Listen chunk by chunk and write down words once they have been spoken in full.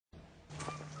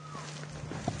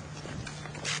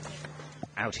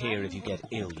Out here, if you get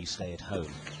ill, you stay at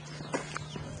home.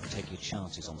 Take your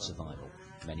chances on survival.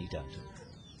 Many don't.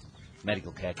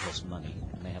 Medical care costs money,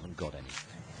 and they haven't got any.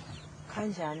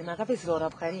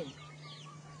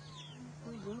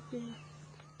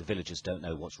 The villagers don't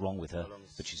know what's wrong with her,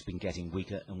 but she's been getting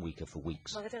weaker and weaker for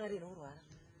weeks. The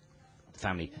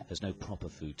family has no proper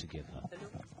food to give her.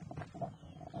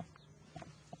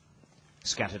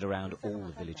 Scattered around all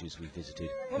the villages we visited,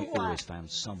 we always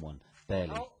found someone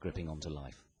barely gripping onto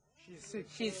life.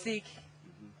 She's sick.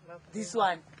 This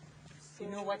one. You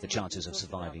know what? The chances of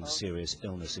surviving serious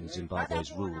illness in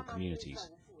Zimbabwe's rural communities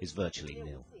is virtually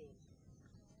nil.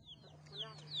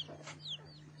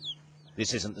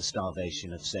 This isn't the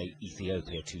starvation of, say,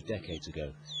 Ethiopia 2 decades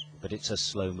ago, but it's a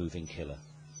slow-moving killer.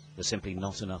 There's simply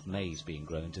not enough maize being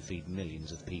grown to feed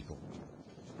millions of people.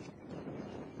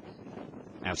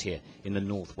 Out here, in the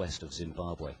northwest of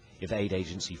Zimbabwe, if aid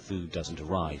agency food doesn't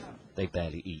arrive, they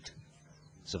barely eat,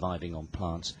 surviving on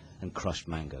plants and crushed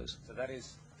mangoes. So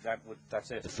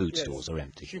that's it? The food stores are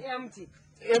empty. Empty.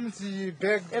 Empty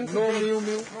bag, no meal.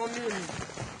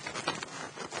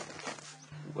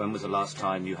 When was the last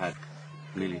time you had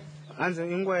meal?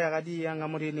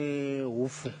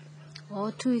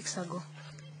 Oh, 2 weeks ago.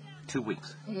 2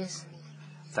 weeks? Yes.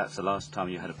 That's the last time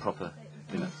you had a proper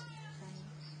dinner?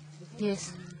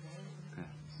 Yes. Okay.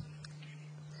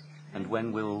 And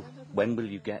when will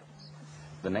you get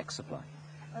the next supply?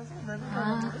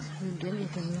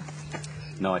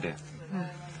 No idea.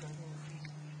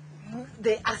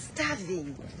 They are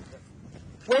starving.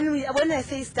 When I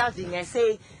say starving, I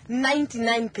say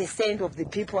 99% of the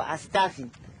people are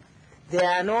starving. There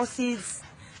are no seeds,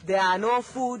 there are no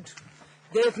food.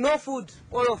 There is no food,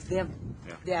 all of them.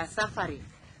 Yeah. They are suffering.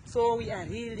 So we are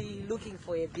really looking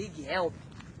for a big help,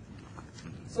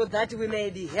 so that we may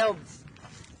be helped,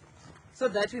 so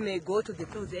that we may go to the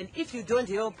fields. And if you don't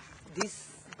help this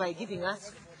by giving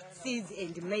us seeds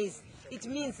and maize, it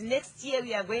means next year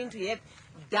we are going to have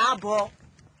double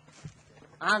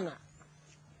hunger.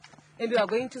 And we are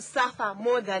going to suffer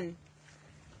more than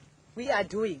we are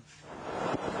doing.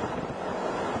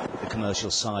 The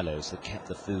commercial silos that kept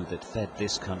the food that fed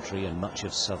this country and much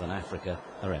of southern Africa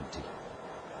are empty.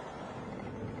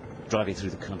 Driving through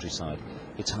the countryside,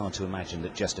 it's hard to imagine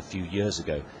that just a few years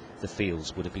ago the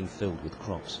fields would have been filled with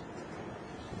crops.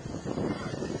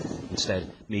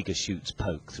 Instead, meagre shoots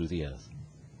poke through the earth.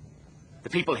 The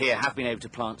people here have been able to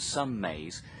plant some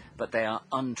maize, but they are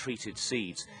untreated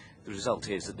seeds. The result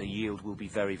is that the yield will be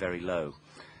very, very low.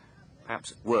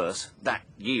 Perhaps worse, that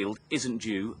yield isn't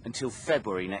due until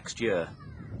February next year.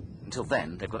 Until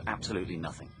then, they've got absolutely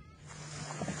nothing.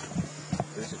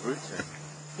 There's roots here.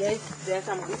 Yes, there's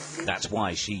some roots. That's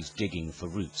why she's digging for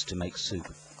roots to make soup.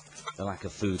 The lack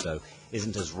of food, though,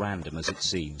 isn't as random as it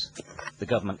seems. The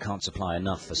government can't supply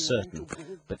enough for certain,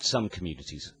 but some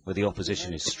communities, where the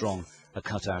opposition is strong, are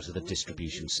cut out of the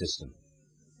distribution system.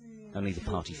 Only the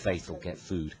party faithful get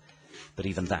food, but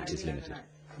even that is limited.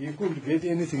 You couldn't get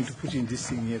anything to put in this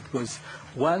thing here because,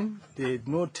 one, they had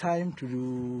no time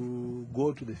to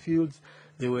go to the fields.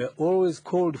 They were always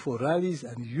called for rallies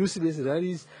and useless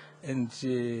rallies, and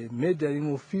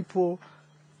murdering of people.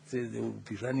 They would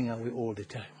be running away all the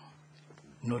time.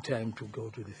 No time to go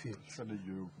to the fields.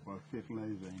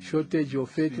 Shortage of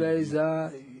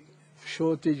fertilizer,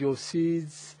 shortage of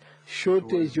seeds,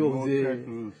 shortage of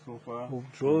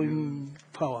drawing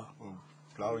power.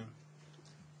 Plowing.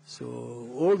 So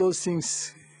all those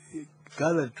things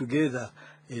gathered together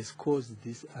has caused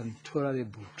this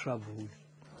intolerable trouble.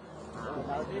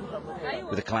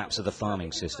 With the collapse of the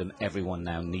farming system, everyone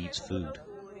now needs food.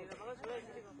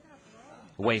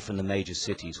 Away from the major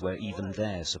cities, where even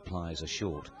their supplies are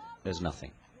short, there's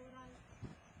nothing.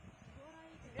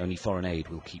 Only foreign aid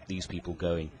will keep these people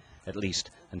going, at least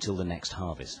until the next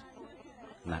harvest.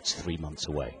 And that's 3 months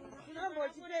away.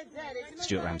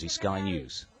 Stuart Ramsey, Sky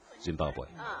News, Zimbabwe.